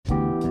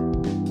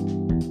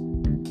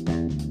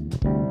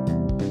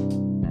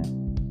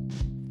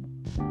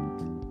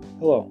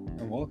Hello,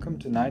 and welcome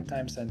to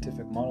Nighttime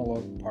Scientific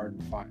Monologue Part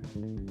 5.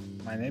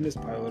 My name is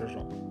Paolo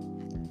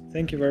Rajon.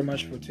 Thank you very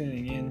much for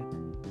tuning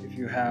in. If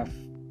you have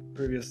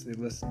previously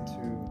listened to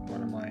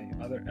one of my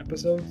other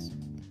episodes,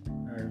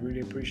 I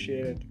really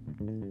appreciate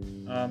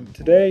it.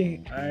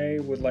 Today, I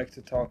would like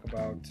to talk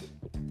about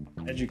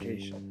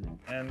education.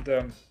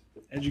 And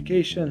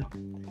education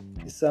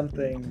is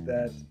something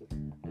that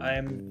I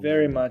am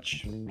very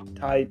much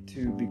tied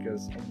to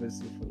because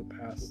obviously for the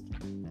past,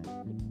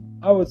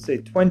 I would say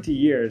 20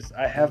 years,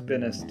 I have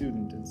been a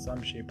student in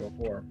some shape or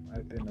form.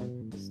 I've been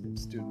a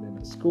student in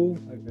a school,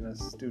 I've been a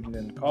student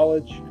in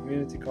college,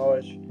 community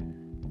college,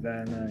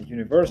 then a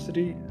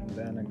university, and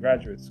then a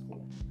graduate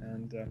school.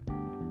 And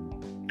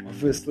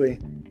obviously,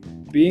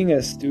 being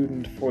a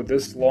student for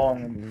this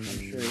long, I'm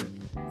sure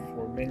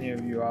for many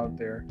of you out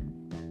there,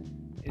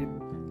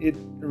 it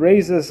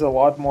raises a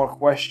lot more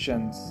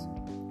questions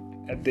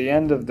at the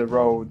end of the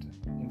road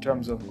in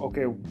terms of,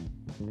 okay,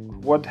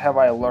 what have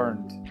I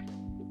learned?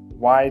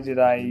 Why did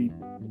I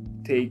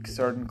take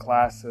certain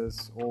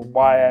classes, or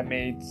why I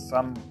made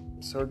some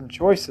certain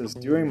choices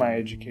during my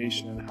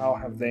education, and how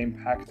have they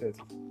impacted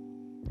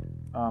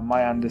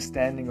my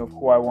understanding of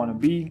who I want to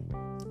be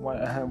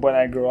when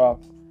I grow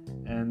up,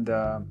 and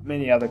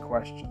many other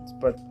questions.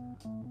 But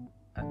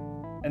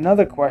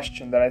another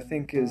question that I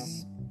think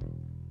is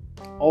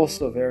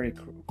also very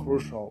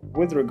crucial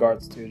with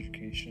regards to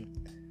education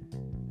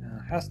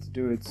has to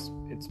do with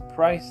its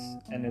price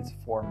and its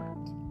format.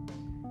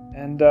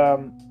 And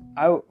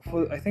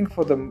I think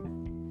for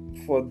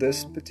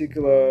this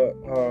particular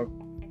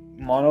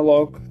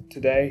monologue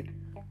today,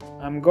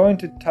 I'm going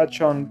to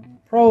touch on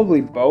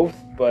probably both,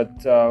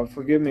 but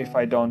forgive me if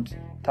I don't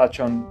touch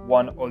on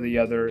one or the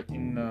other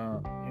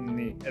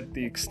at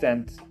the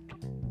extent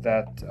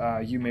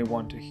that you may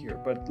want to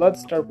hear. But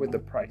let's start with the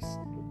price.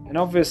 And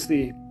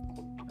obviously,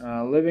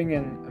 living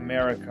in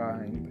America,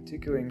 in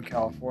particular in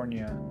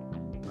California,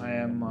 I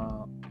am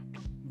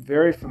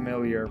very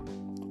familiar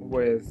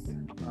with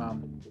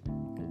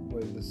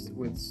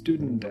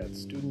student debt,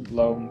 student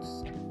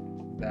loans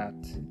that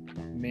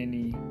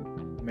many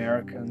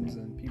Americans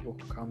and people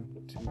who come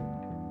to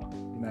the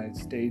United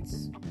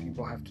States,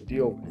 people have to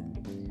deal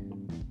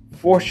with.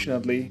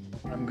 Fortunately,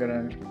 I'm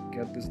gonna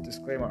get this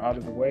disclaimer out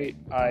of the way.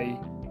 I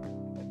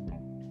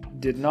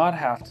did not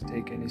have to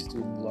take any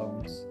student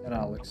loans, and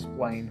I'll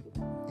explain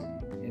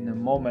in a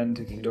moment.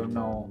 If you don't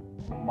know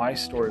my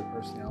story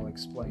personally, I'll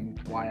explain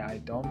why I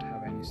don't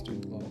have any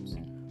student loans.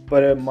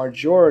 But a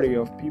majority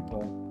of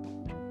people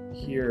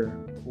here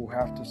who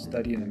have to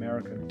study in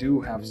America do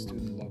have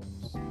student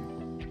loans,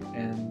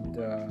 and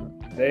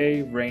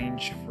they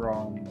range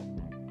from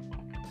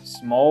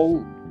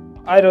small.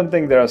 I don't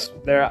think there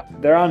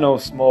are no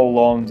small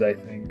loans, I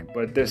think,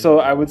 but so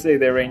I would say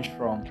they range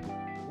from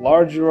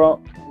large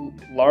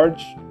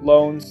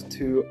loans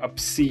to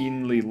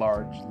obscenely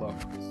large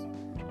loans,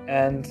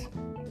 and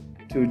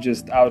to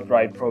just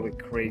outright probably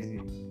crazy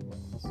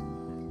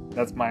loans.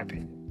 That's my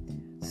opinion.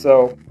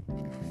 So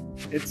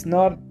it's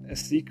not a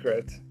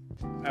secret,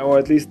 or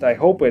at least I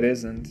hope it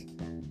isn't,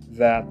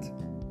 that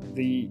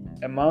the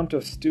amount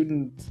of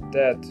student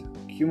debt,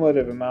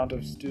 cumulative amount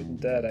of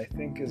student debt, I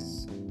think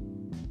is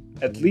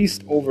at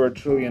least over $1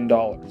 trillion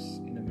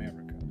in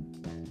America.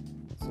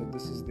 So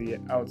this is the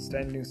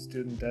outstanding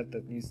student debt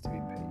that needs to be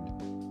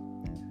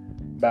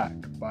paid back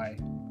by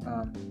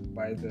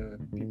the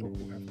people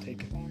who have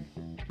taken it.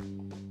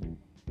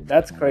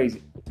 That's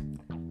crazy.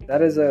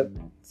 That is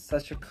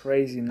such a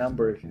crazy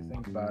number if you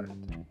think about it,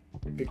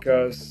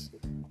 because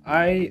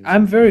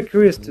I'm very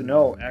curious to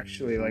know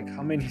actually, like,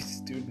 how many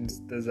students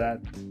does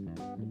that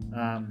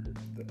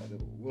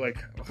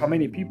how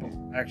many people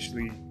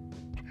actually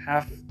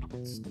have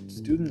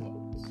student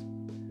loans.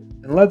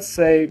 And let's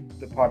say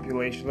the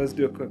population, let's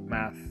do a quick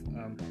math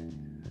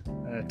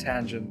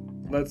tangent.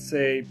 Let's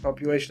say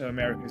population of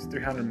America is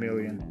 300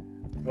 million.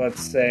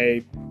 Let's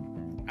say,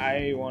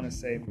 I want to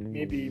say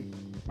maybe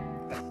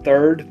a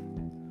third.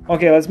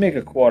 Okay, let's make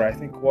a quarter. I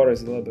think quarter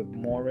is a little bit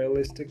more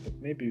realistic, but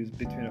maybe it's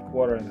between a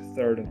quarter and a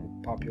third of the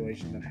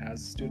population that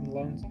has student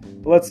loans.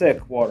 But let's say a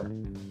quarter.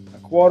 A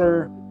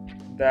quarter,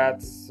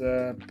 that's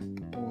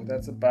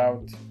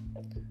about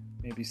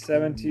maybe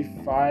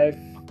 75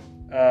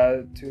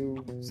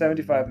 to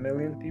 75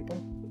 million people.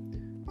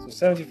 So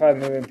 75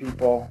 million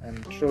people and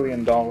 $1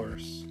 trillion.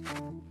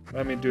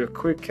 Let me do a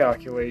quick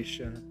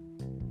calculation.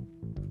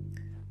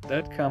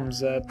 That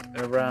comes at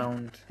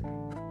around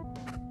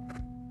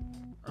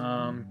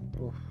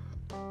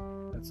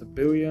that's a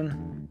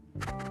billion,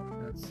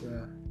 that's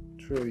a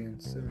trillion,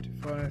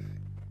 75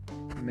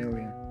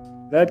 million.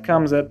 That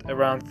comes at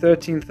around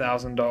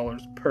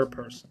 $13,000 per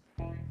person.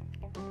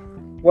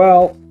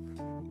 Well,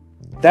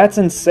 that's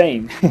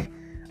insane.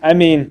 I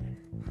mean,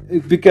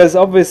 because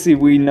obviously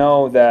we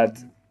know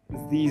that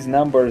these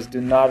numbers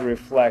do not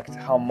reflect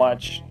how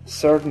much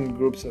certain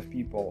groups of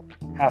people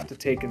have to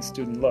take in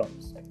student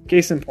loans.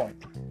 Case in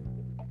point,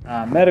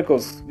 medical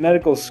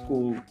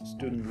school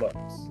student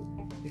loans.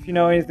 If you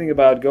know anything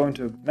about going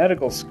to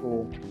medical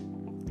school,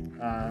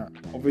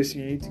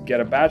 obviously you need to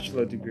get a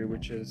bachelor degree,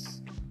 which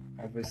is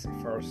obviously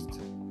first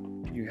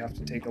you have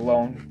to take a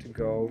loan to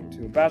go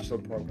to a bachelor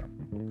program,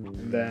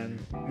 and then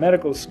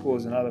medical school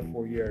is another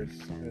 4 years,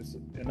 is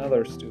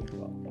another student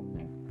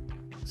loan.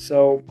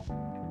 So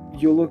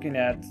you're looking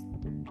at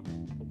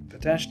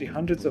potentially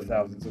hundreds of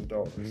thousands of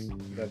dollars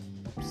that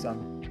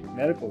some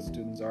medical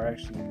students are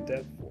actually in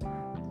debt for.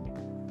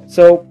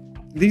 So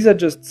these are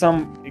just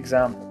some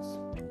examples,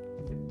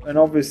 and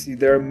obviously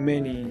there are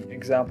many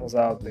examples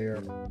out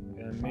there,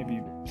 and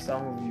maybe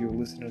some of you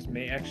listeners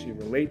may actually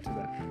relate to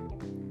that.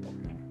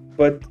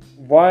 But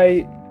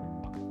why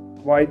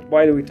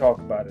do we talk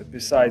about it,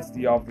 besides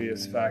the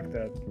obvious fact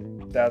that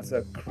that's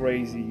a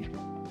crazy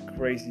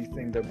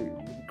thing, that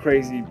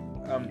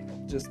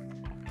just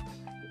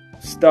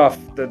stuff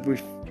that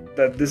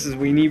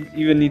we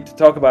need to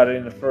talk about it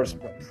in the first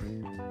place.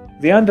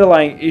 The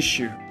underlying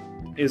issue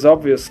is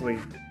obviously,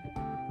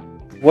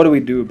 what do we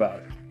do about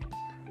it?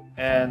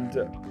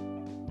 And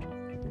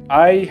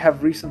I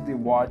have recently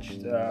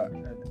watched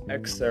an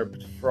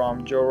excerpt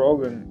from Joe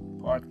Rogan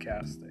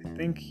podcast. I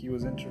think he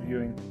was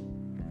interviewing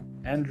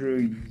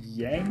Andrew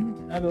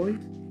Yang, I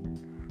believe,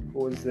 who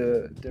was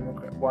the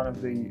Democrat, one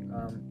of the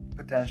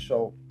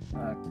potential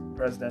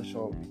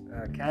presidential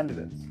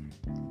candidates.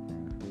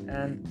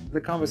 And the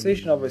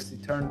conversation obviously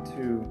turned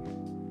to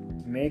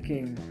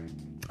making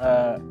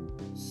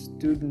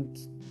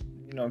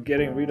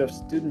getting rid of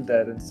student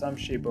debt in some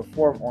shape or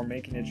form, or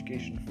making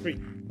education free.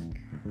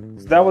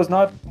 So that was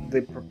not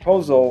the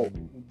proposal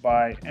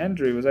by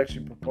Andrew, it was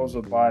actually a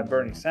proposal by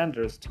Bernie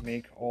Sanders to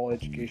make all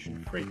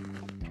education free.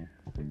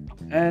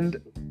 And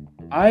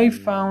I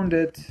found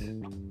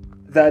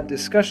that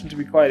discussion to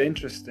be quite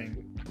interesting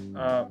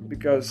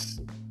because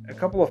a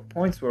couple of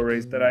points were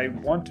raised that I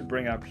want to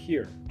bring up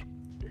here.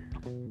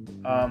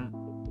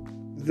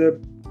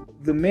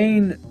 The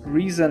main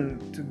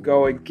reason to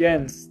go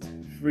against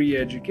free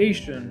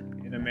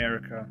education in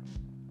America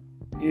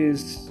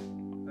is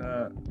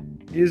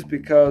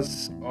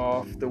because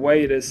of the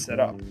way it is set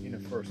up in the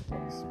first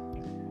place.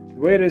 The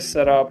way it is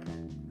set up,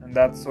 and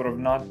that's sort of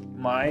not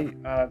my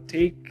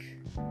take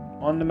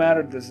on the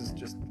matter. This is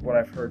just what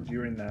I've heard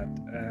during that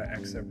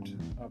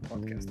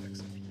podcast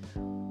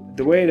excerpt.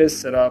 The way it is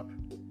set up,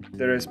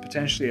 there is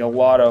potentially a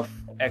lot of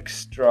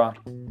extra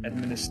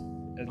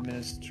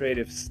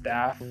administrative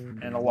staff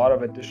and a lot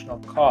of additional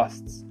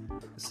costs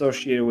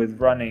associated with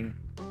running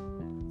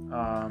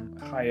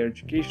a higher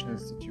education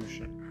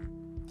institution,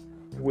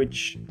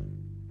 which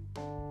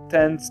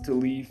tends to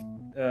lead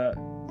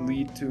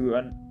to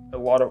a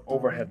lot of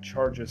overhead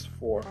charges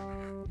for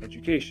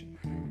education.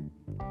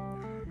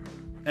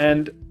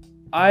 And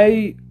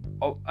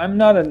I'm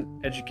not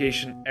an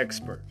education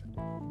expert,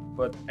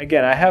 but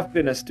again, I have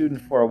been a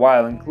student for a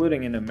while,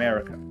 including in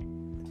America.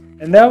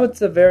 And that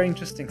was a very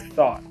interesting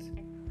thought.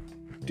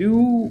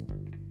 Do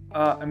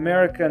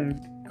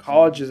American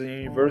colleges and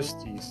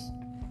universities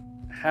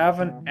have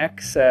an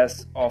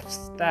excess of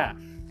staff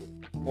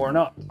or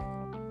not?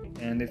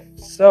 And if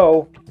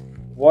so,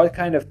 what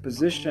kind of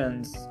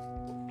positions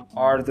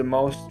are the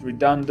most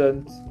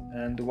redundant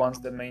and the ones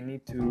that may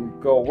need to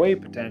go away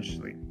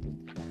potentially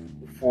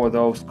for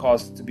those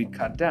costs to be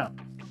cut down?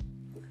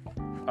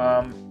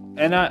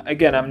 And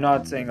I'm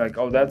not saying like,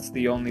 oh, that's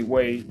the only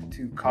way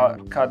to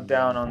cut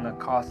down on the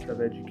cost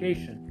of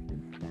education.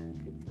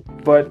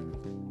 But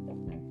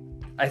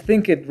I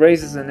think it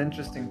raises an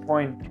interesting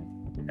point,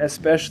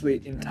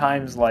 especially in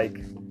times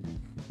like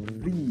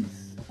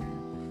these.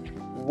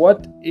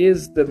 What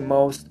is the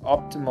most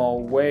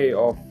optimal way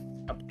of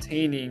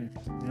obtaining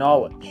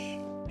knowledge?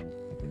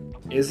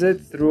 Is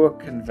it through a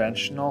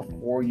conventional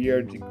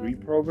 4-year degree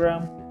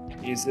program?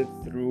 Is it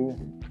through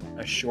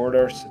a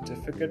shorter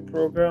certificate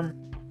program?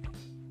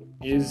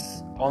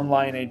 Is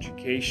online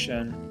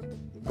education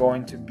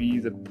going to be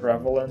the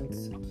prevalent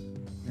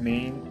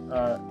main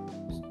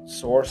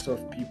source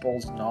of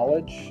people's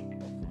knowledge?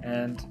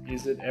 And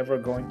is it ever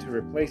going to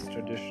replace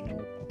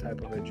traditional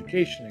type of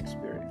education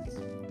experience?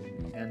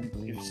 And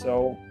if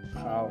so,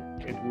 how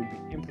it would be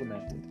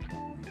implemented?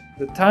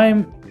 The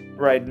time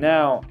right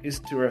now is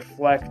to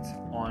reflect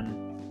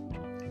on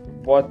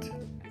what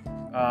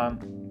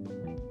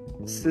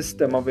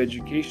system of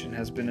education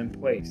has been in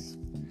place.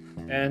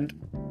 And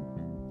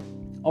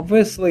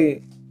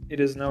obviously, it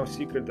is no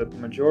secret that the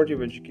majority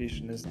of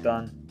education is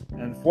done,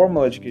 and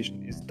formal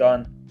education is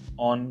done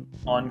on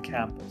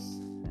campus.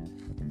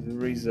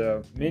 There is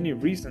many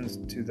reasons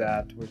to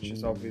that, which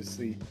is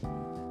obviously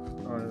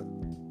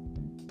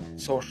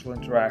social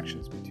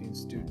interactions between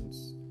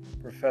students,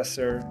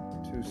 professor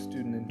to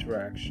student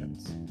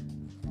interactions,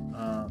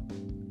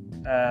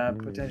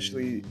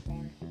 potentially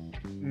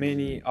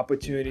many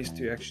opportunities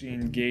to actually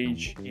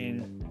engage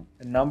in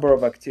a number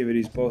of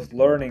activities, both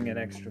learning and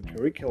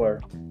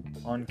extracurricular,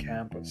 on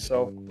campus,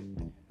 so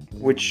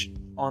which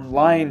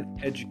online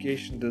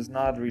education does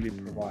not really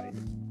provide.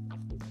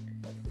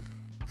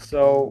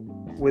 So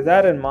with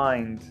that in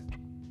mind,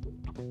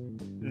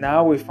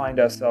 now we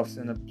find ourselves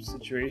in a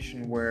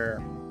situation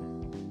where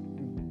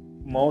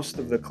most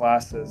of the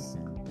classes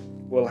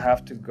will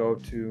have to go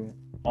to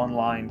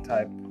online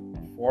type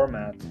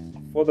format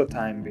for the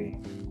time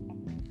being.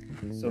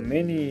 So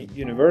many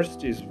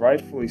universities,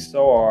 rightfully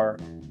so, are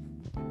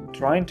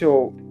trying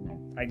to,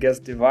 I guess,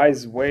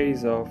 devise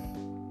ways of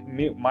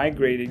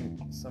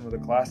migrating some of the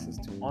classes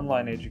to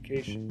online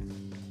education.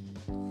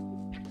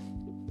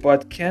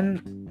 But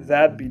can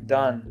that be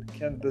done?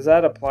 Does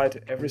that apply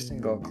to every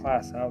single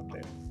class out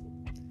there?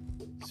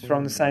 So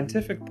from the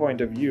scientific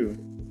point of view,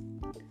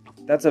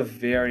 that's a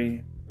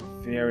very,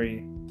 very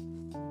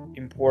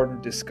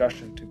important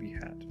discussion to be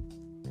had.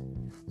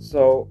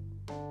 So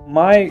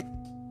my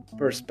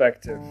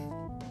perspective,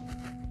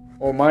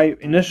 or my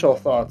initial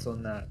thoughts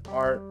on that,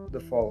 are the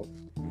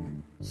following.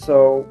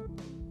 So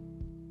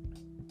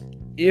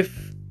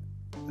if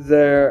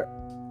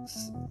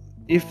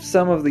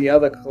some of the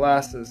other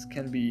classes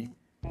can be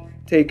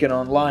taken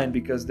online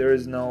because there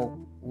is no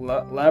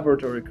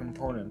laboratory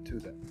component to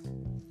them,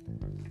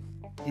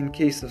 in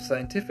case of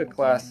scientific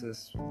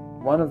classes,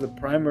 one of the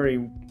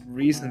primary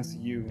reasons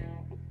you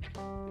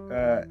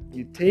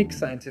take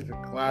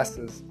scientific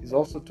classes is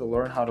also to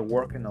learn how to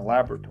work in a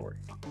laboratory.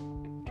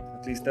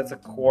 At least that's a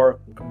core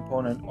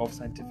component of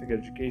scientific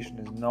education,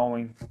 is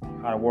knowing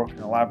how to work in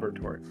a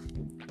laboratory.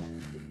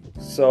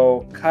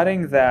 So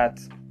cutting that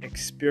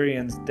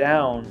experience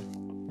down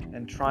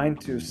and trying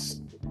to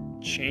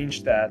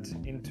change that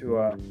into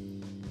a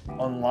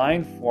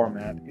online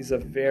format is a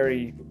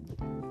very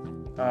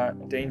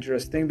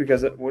dangerous thing,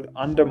 because it would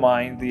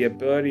undermine the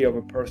ability of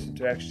a person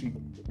to actually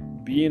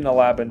be in a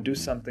lab and do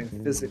something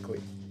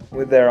physically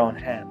with their own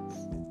hands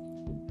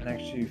and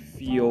actually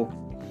feel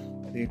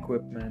the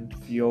equipment,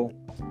 feel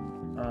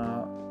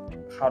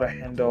how to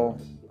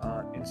handle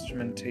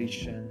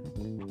instrumentation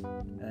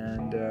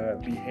and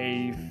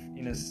behave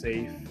in a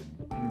safe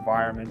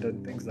environment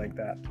and things like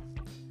that.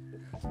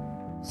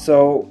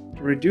 So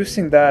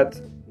reducing that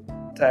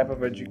type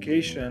of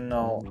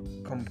educational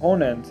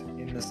component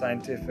in the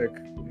scientific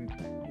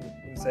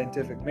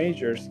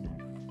majors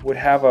would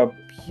have a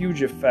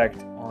huge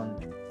effect on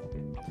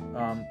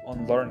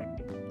learning.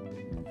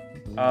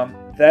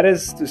 That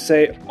is to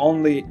say,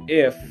 only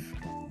if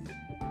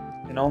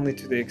and only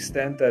to the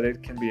extent that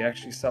it can be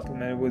actually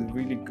supplemented with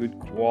really good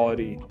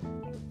quality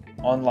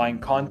online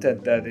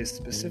content that is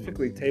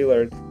specifically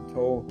tailored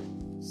to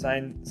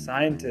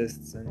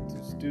scientists and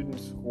to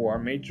students who are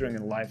majoring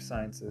in life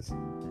sciences,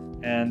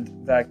 and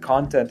that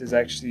content is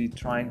actually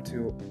trying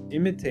to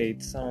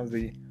imitate some of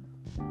the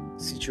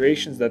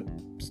situations that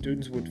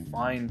students would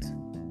find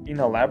in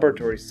a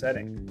laboratory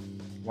setting.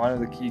 One of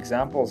the key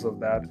examples of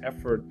that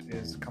effort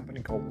is a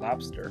company called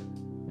Labster,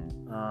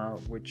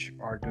 which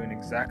are doing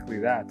exactly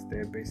that.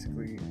 They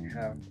basically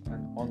have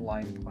an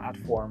online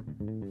platform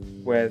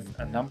with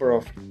a number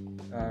of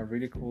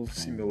really cool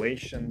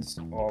simulations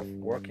of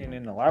working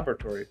in a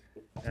laboratory,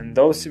 and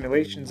those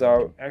simulations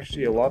are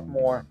actually a lot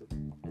more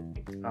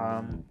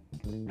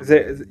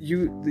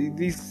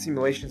these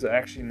simulations are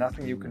actually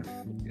nothing you can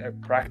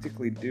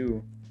practically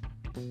do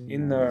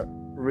in the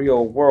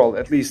real world,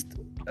 at least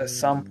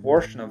some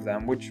portion of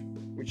them, which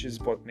is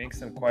what makes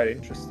them quite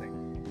interesting,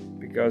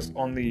 because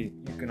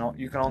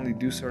you can only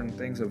do certain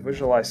things or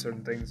visualize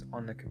certain things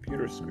on the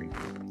computer screen.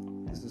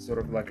 This is sort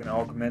of like an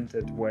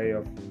augmented way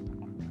of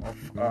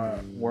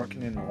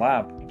working in a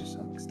lab to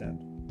some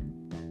extent.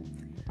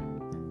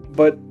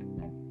 But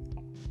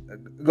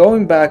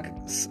going back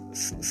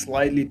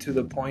slightly to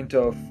the point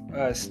of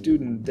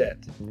student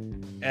debt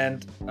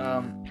and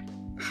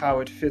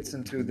how it fits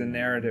into the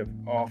narrative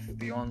of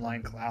the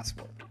online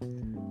classwork.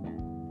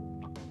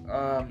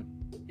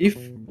 If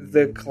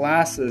the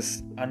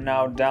classes are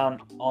now done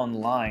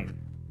online,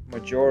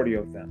 majority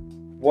of them,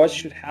 what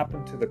should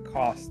happen to the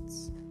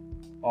costs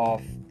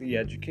of the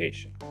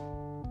education?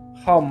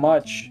 How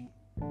much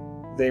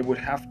they would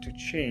have to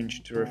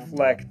change to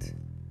reflect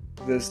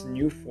this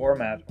new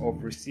format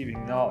of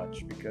receiving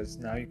knowledge, because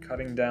now you're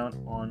cutting down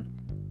on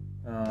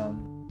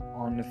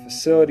the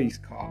facilities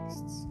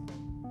costs,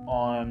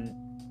 on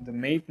the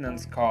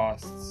maintenance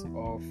costs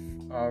of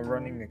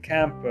running the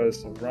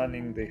campus, of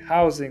running the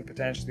housing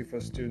potentially for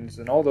students,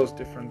 and all those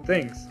different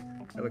things,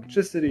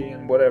 electricity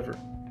and whatever.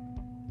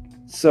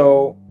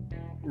 So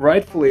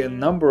rightfully, a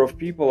number of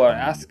people are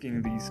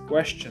asking these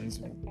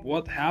questions.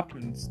 What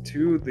happens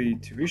to the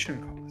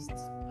tuition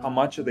costs? How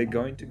much are they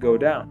going to go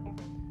down?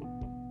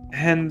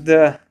 And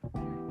the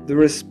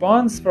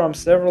response from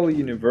several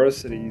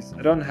universities,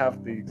 I don't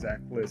have the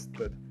exact list,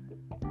 but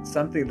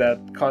something that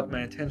caught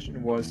my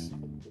attention was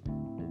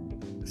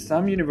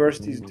some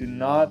universities do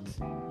not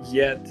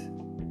yet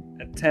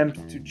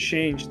attempt to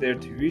change their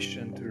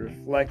tuition to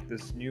reflect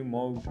this new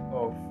mode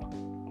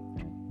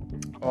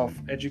of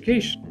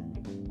education.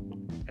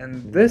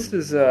 And this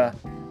is a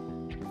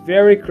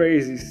very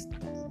crazy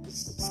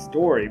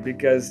story,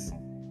 because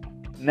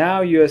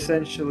now you're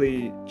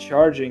essentially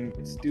charging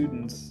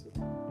students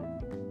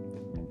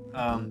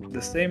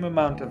the same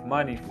amount of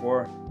money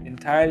for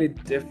entirely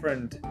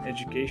different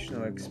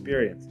educational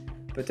experience,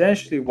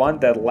 potentially one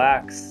that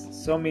lacks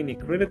so many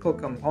critical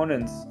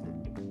components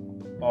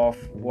of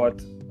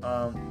what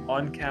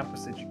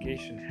on-campus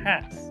education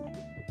has.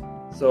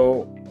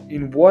 So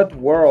in what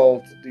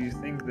world do you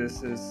think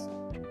this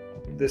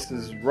this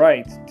is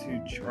right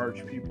to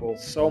charge people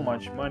so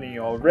much money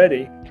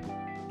already,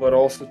 but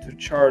also to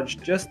charge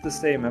just the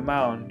same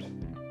amount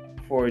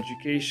for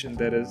education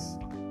that is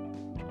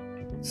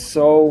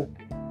so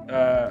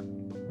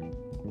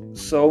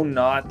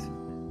not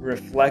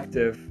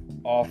reflective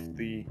of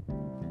the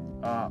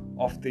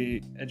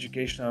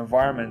educational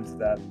environment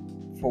that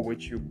for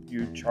which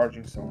you're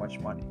charging so much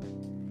money.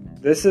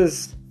 This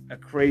is a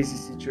crazy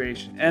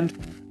situation, and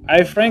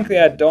I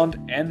don't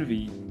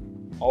envy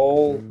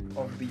all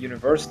of the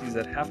universities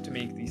that have to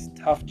make these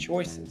tough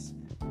choices,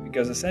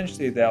 because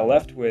essentially they are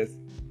left with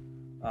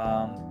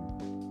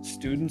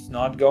students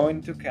not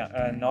going to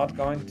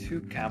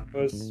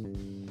campus.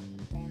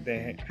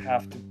 They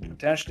have to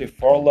potentially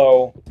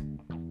furlough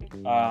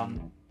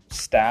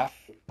staff,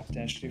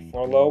 potentially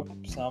furlough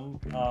some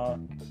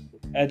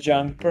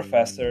adjunct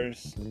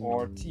professors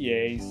or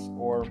TAs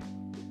or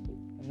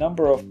a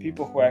number of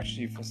people who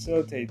actually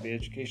facilitate the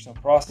educational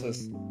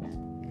process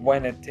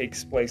when it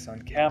takes place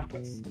on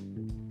campus.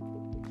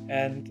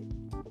 And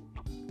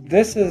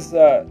this is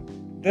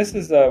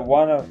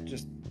one of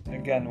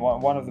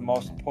the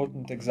most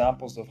potent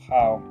examples of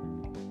how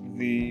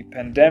the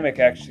pandemic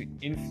actually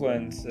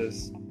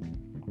influences,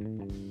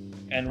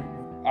 and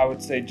I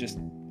would say just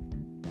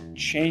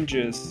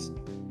changes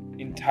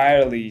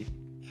entirely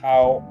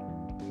how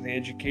the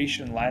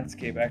education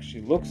landscape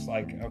actually looks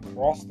like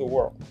across the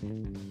world.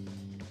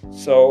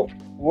 So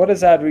what does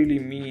that really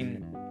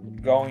mean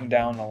going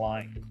down the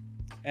line?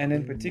 And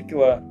in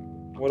particular,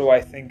 what do I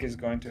think is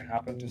going to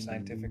happen to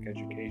scientific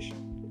education?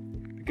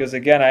 Because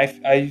again,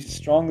 I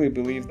strongly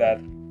believe that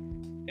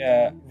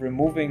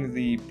removing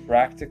the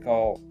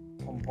practical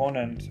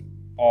component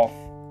of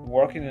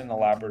working in a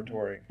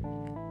laboratory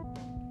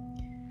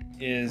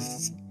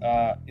is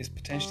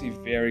potentially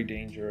very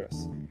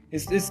dangerous.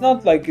 It's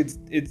not like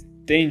it's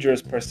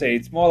dangerous per se.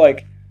 It's more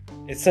like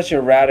it's such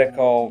a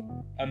radical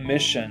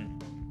omission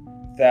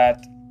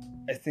that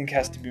I think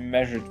has to be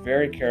measured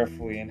very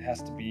carefully and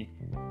has to be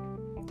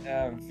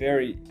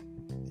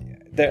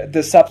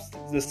the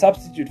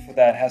substitute for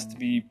that has to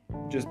be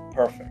just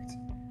perfect.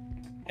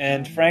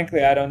 And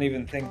frankly, I don't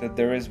even think that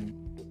there is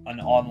an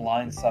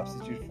online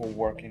substitute for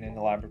working in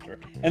the laboratory.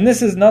 And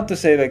this is not to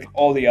say like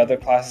all the other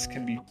classes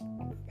can be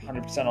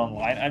 100%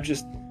 online. I'm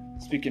just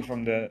speaking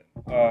from the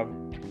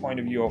point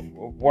of view of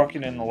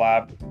working in the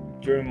lab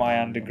during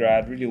my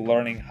undergrad, really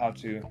learning how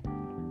to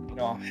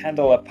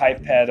handle a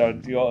pipette or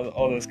do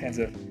all those kinds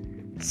of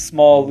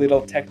small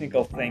little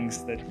technical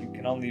things that you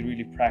can only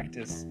really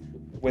practice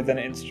with an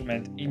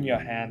instrument in your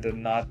hand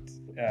and not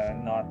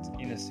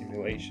in a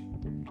simulation.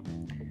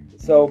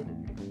 So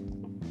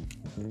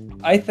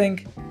I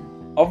think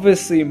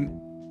obviously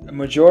a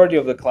majority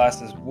of the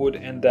classes would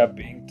end up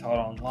being taught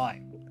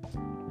online.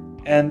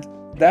 And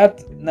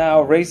that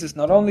now raises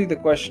not only the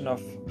question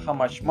of how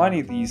much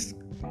money these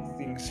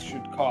things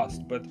should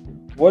cost, but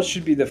what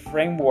should be the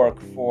framework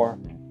for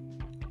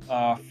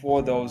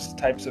those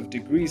types of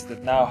degrees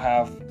that now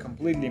have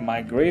completely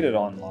migrated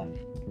online.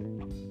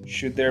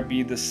 Should there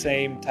be the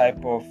same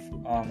type of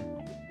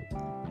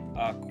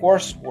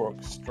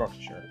coursework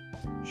structure?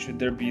 Should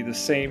there be the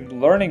same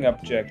learning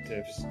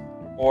objectives,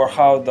 or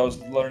how those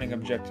learning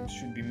objectives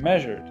should be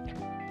measured?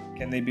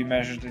 Can they be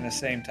measured in the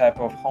same type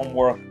of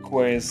homework,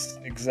 quiz,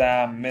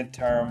 exam,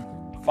 midterm,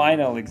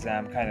 final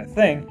exam kind of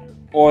thing?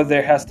 Or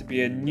there has to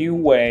be a new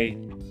way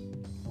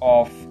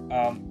of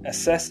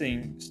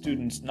assessing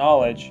students'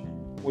 knowledge,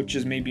 which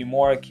is maybe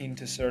more akin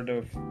to sort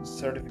of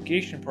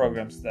certification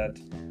programs that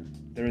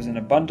there is an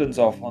abundance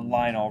of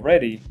online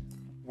already,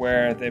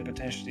 where they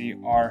potentially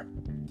are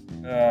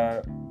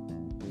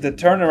the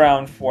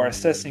turnaround for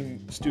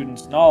assessing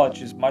students'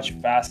 knowledge is much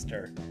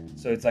faster.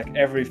 So it's like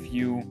every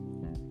few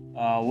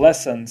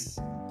lessons,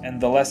 and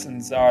the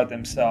lessons are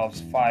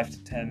themselves 5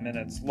 to 10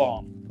 minutes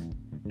long,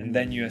 and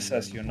then you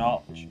assess your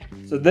knowledge.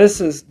 So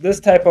this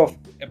type of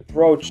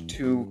approach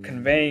to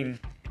conveying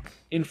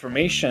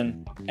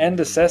information and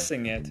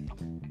assessing it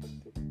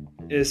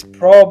is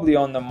probably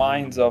on the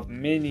minds of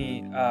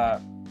many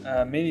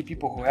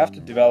people who have to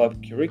develop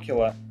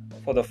curricula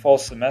for the fall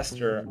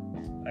semester,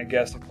 I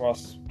guess,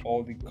 across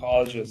all the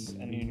colleges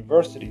and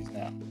universities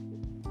now.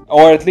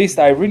 Or at least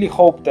I really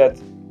hope that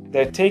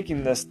they're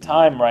taking this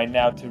time right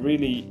now to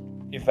really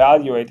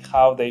evaluate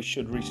how they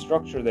should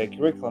restructure their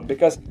curriculum,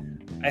 because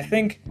I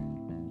think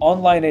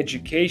online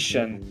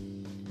education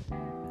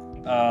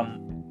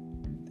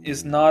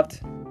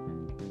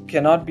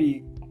cannot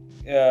be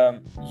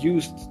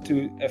used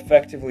to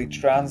effectively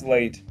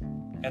translate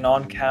an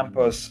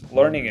on-campus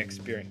learning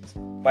experience.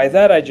 By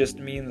that I just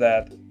mean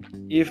that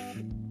if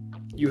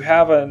you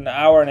have an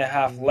hour and a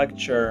half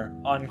lecture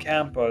on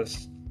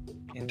campus,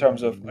 in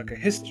terms of like a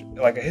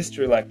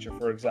history lecture,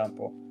 for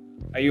example,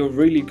 are you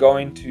really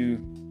going to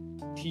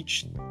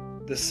teach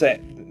the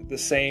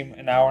same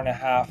an hour and a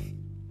half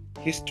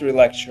history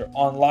lecture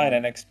online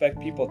and expect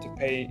people to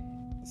pay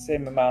the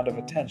same amount of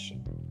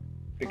attention?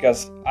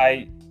 Because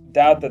I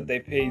doubt that they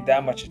pay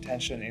that much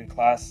attention in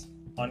class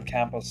on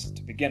campus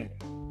to begin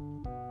with,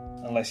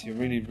 unless you're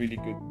really, really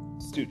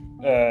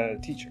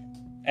good teacher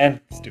and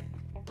student.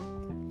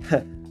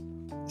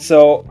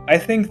 So I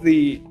think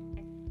the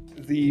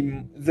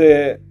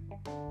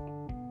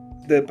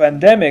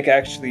pandemic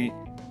actually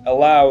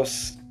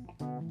allows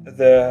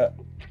the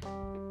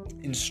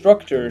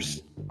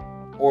instructors,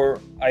 or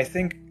I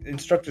think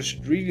instructors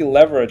should really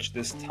leverage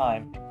this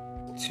time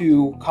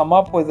to come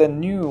up with a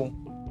new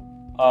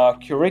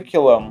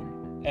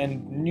curriculum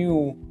and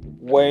new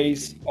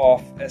ways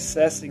of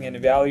assessing and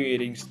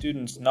evaluating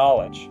students'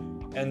 knowledge,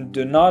 and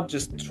do not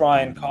just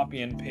try and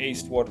copy and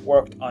paste what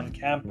worked on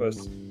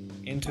campus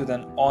into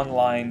an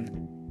online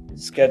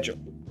schedule,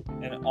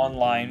 an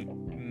online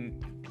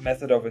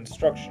method of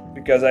instruction,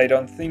 because I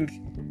don't think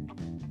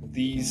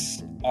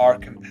these are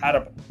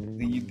compatible.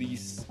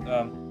 These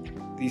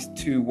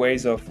two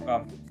ways of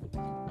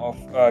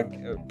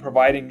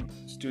providing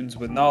students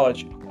with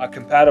knowledge are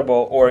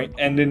compatible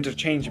and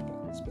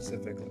interchangeable.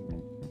 Specifically,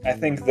 I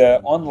think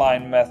the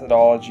online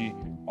methodology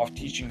of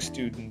teaching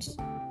students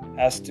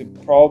has to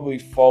probably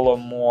follow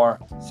more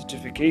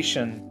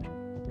certification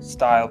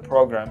style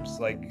programs.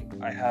 Like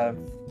I have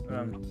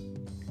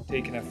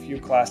taken a few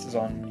classes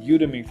on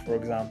Udemy, for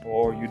example,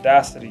 or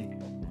Udacity,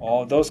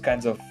 or those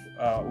kinds of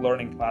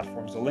learning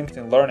platforms, or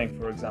LinkedIn Learning,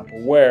 for example,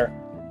 where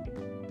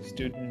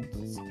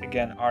students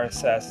again are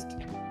assessed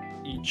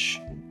each,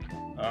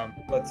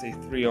 let's say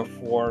 3 or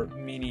 4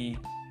 mini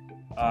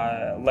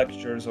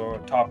lectures or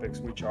topics,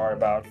 which are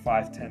about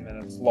 5-10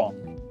 minutes long.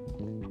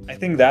 I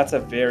think that's a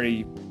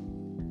very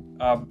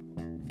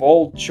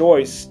bold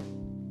choice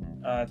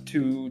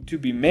to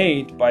be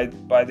made by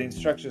the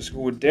instructors who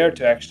would dare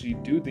to actually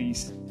do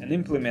these and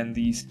implement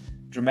these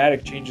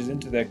dramatic changes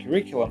into their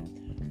curriculum.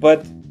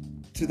 But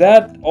to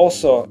that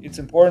also, it's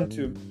important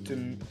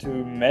to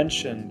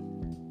mention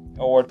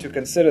or to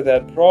consider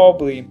that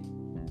probably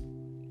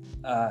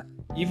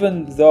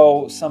even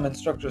though some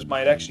instructors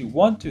might actually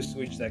want to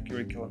switch that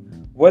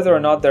curriculum, whether or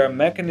not there are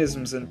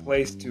mechanisms in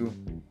place to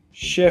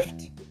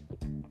shift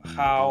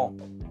how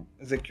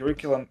the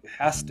curriculum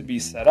has to be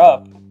set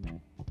up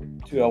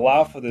to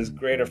allow for this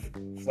greater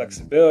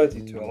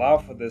flexibility, to allow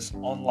for this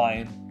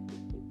online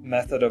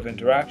method of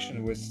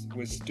interaction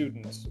with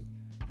students,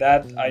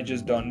 that I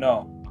just don't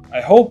know.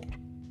 I hope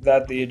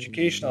that the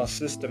educational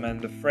system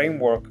and the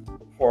framework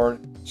for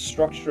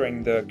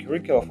structuring the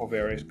curricula for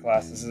various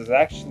classes is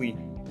actually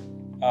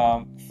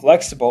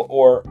flexible,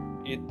 or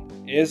it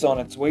is on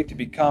its way to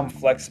become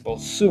flexible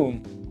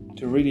soon,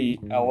 to really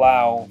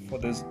allow for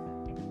this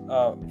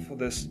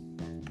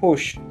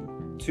push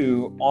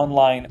to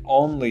online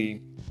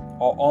only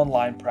or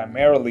online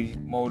primarily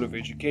mode of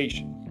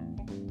education.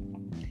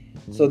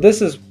 So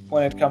this is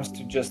when it comes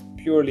to just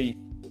purely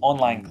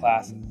online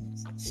classes.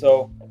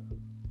 So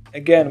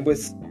again,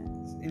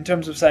 in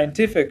terms of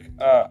scientific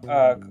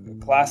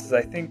classes,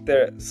 I think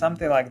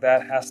something like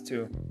that has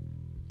to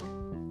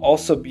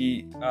also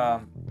be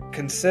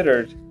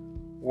considered,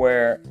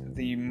 where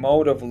the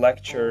mode of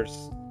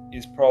lectures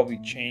is probably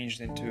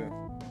changed into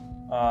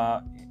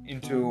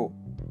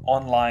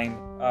online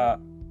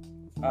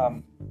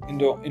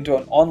into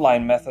an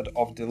online method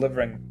of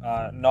delivering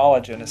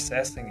knowledge and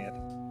assessing it.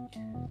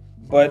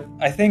 But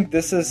I think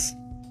this is,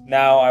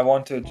 now I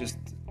want to just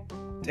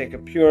take a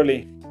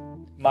purely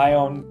my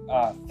own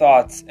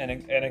thoughts and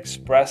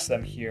express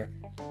them here,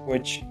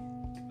 which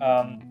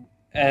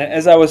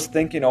as I was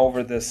thinking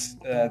over this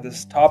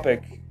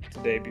topic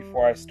today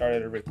before I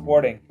started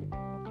recording,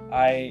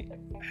 I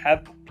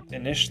had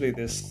initially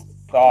this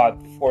thought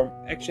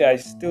actually I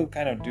still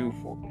kind of do,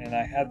 and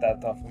I had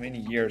that thought for many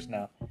years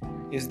now,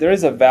 is there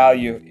is a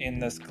value in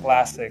this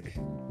classic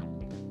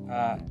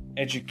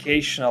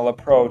educational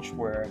approach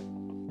where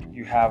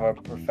you have a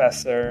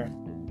professor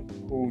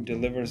who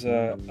delivers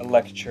a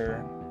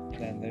lecture,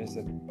 then there's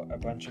a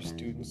bunch of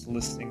students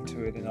listening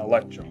to it in a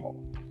lecture hall.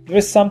 There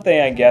is something,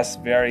 I guess,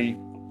 very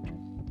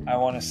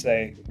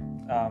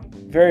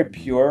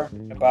pure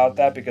about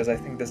that, because I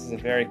think this is a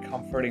very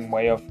comforting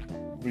way of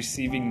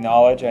receiving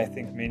knowledge. I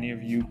think many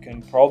of you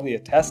can probably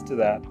attest to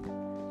that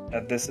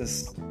this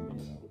is,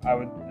 I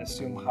would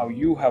assume, how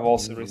you have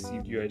also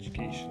received your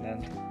education,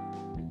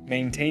 and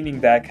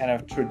maintaining that kind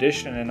of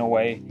tradition in a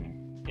way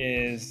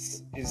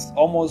is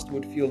almost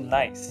would feel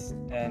nice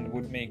and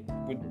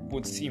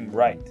would seem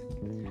right.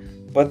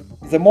 But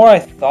the more I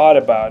thought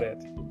about it,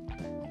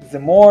 the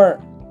more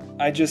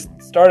I just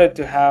started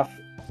to have,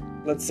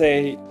 let's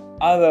say,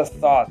 other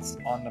thoughts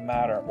on the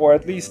matter, or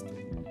at least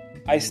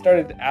I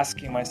started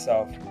asking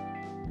myself,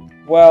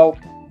 well,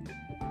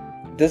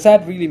 does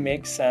that really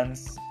make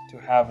sense to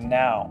have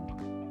now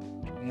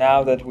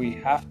that we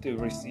have to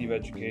receive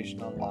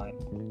education online?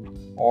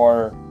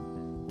 Or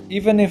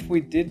even if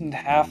we didn't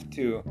have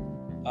to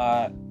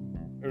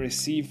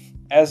receive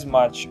as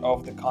much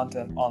of the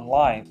content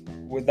online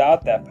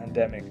without that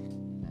pandemic,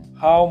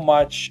 how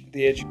much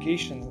the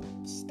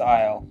education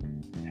style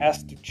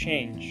has to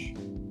change,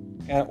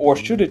 or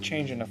should it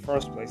change in the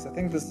first place? I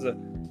think this is a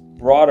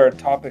broader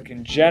topic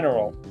in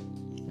general,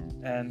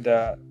 and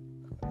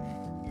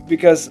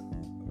because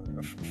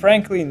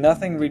frankly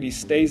nothing really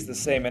stays the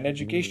same, and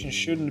education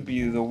shouldn't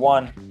be the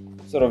one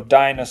sort of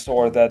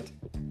dinosaur that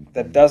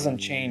doesn't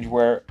change,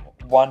 where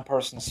one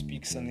person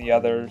speaks and the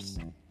others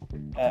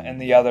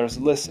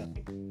listen.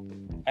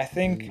 I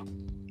think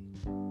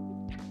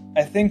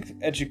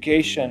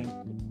education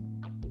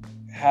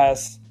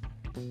has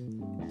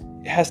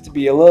to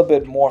be a little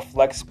bit more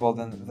flexible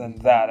than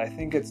that. I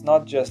think it's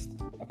not just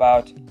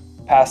about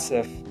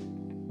passive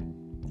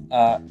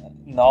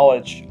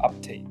knowledge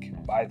uptake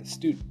by the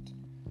student.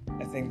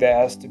 I think there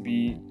has to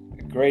be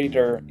a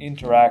greater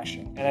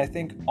interaction, and I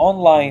think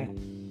online,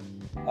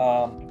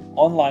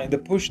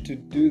 the push to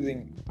do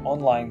the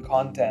online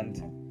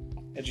content,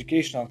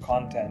 educational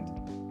content,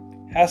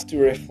 has to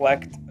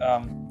reflect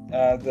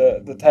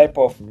the type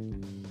of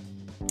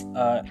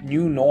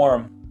new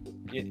norm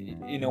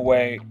in a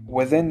way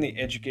within the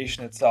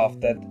education itself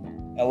that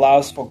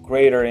allows for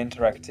greater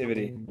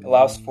interactivity,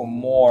 allows for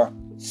more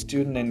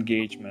student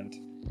engagement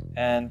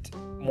and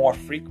more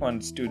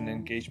frequent student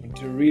engagement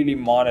to really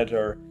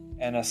monitor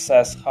and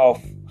assess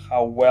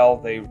how well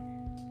they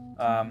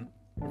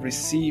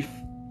receive,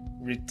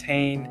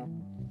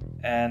 retain,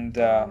 and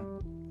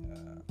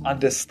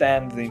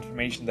understand the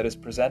information that is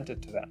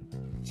presented to them.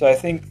 So I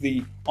think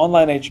the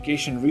online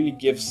education really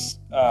gives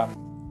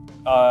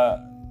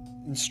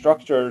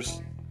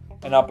instructors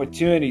an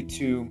opportunity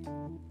to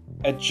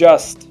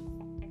adjust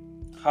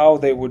how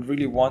they would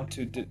really want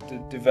to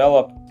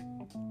develop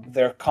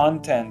their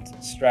content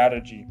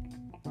strategy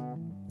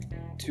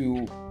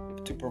to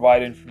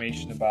provide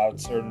information about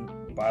certain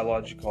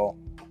biological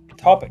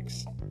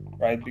topics,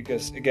 right?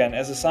 Because again,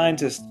 as a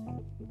scientist,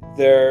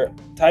 there are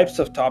types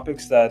of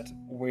topics that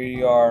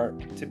we are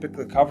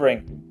typically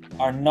covering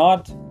are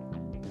not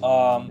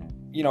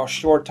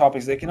short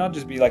topics. They cannot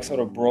just be like sort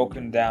of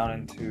broken down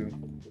into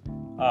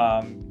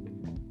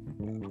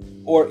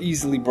or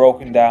easily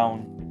broken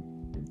down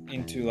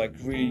into like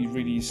really,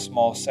 really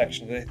small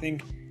sections. I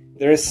think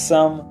there is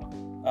something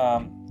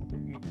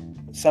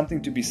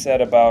to be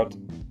said about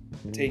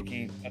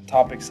taking a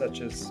topic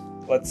such as,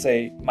 let's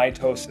say,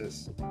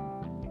 mitosis,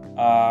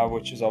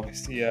 which is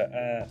obviously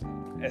a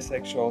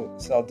asexual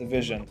cell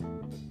division,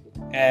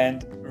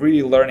 and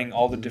really learning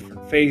all the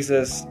different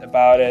phases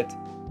about it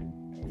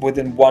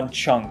within one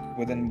chunk,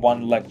 within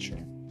one lecture.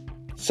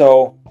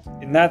 So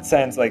in that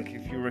sense, like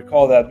if you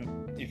recall that,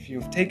 if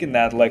you've taken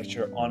that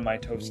lecture on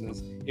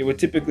mitosis, it would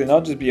typically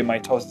not just be a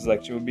mitosis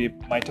lecture, it would be a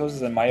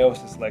mitosis and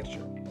meiosis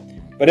lecture.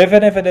 But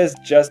even if it is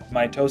just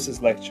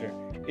mitosis lecture,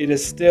 it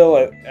is still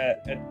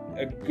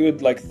a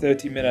good like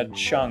 30-minute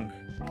chunk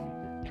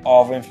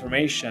of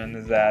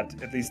information that,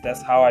 at least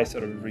that's how I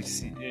sort of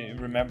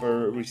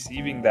remember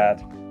receiving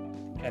that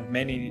at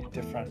many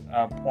different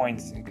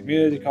points in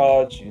community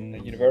college, in the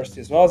university,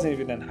 as well as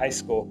even in high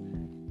school.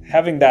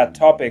 Having that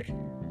topic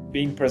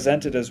being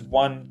presented as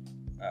one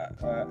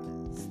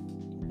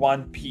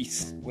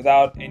piece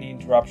without any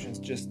interruptions,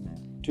 just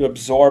to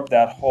absorb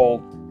that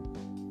whole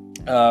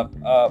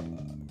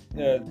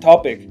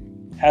topic,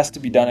 has to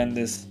be done in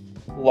this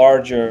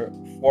larger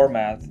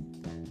format.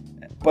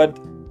 But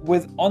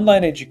with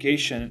online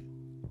education,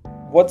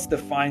 what's the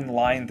fine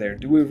line there?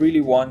 Do we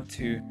really want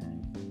to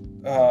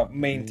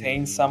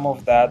maintain some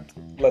of that,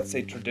 let's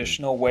say,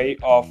 traditional way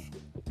of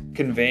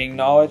conveying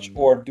knowledge,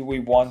 or do we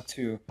want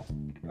to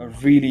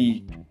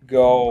really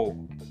go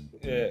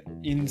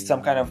in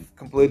some kind of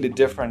completely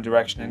different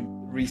direction and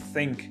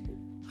rethink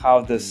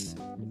how this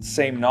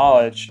same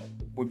knowledge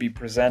would be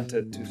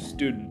presented to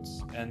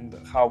students and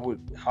how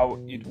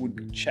it would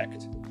be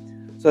checked?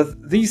 So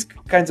these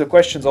kinds of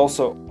questions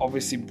also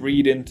obviously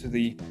breed into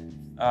the,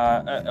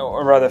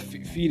 or rather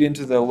feed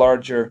into the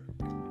larger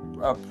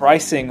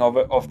pricing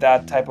of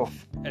that type of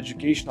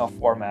educational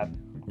format.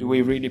 Do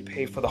we really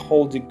pay for the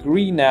whole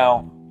degree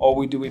now,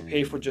 or do we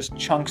pay for just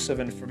chunks of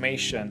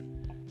information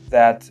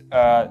that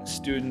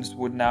students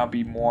would now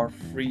be more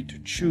free to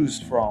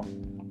choose from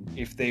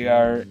if they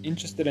are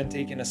interested in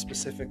taking a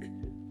specific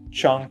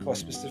chunk or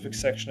specific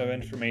section of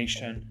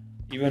information,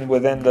 even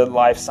within the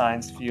life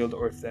science field,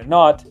 or if they're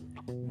not,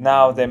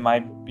 now they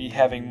might be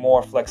having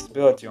more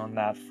flexibility on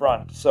that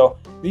front. So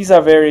these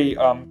are very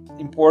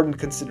important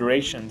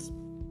considerations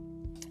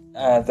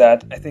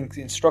that I think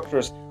the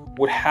instructors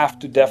would have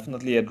to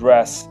definitely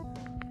address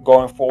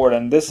going forward,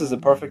 and this is a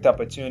perfect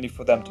opportunity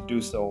for them to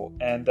do so.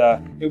 And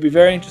it would be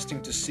very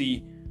interesting to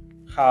see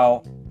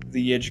how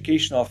the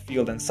educational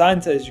field and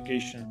science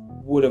education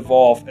would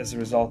evolve as a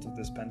result of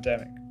this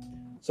pandemic.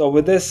 So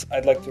with this,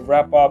 I'd like to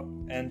wrap up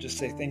and just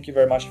say thank you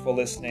very much for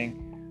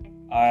listening.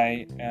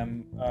 I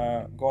am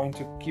going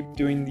to keep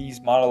doing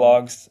these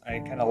monologues. I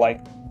kind of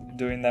like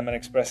doing them and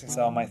expressing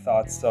some of my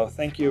thoughts. So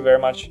thank you very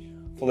much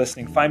for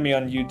listening. Find me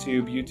on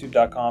YouTube,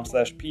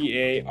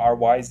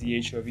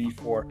 youtube.com/PARYZHOV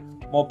for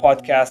more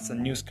podcasts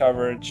and news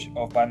coverage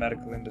of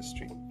biomedical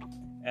industry.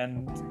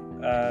 And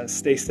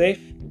stay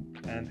safe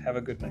and have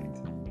a good night.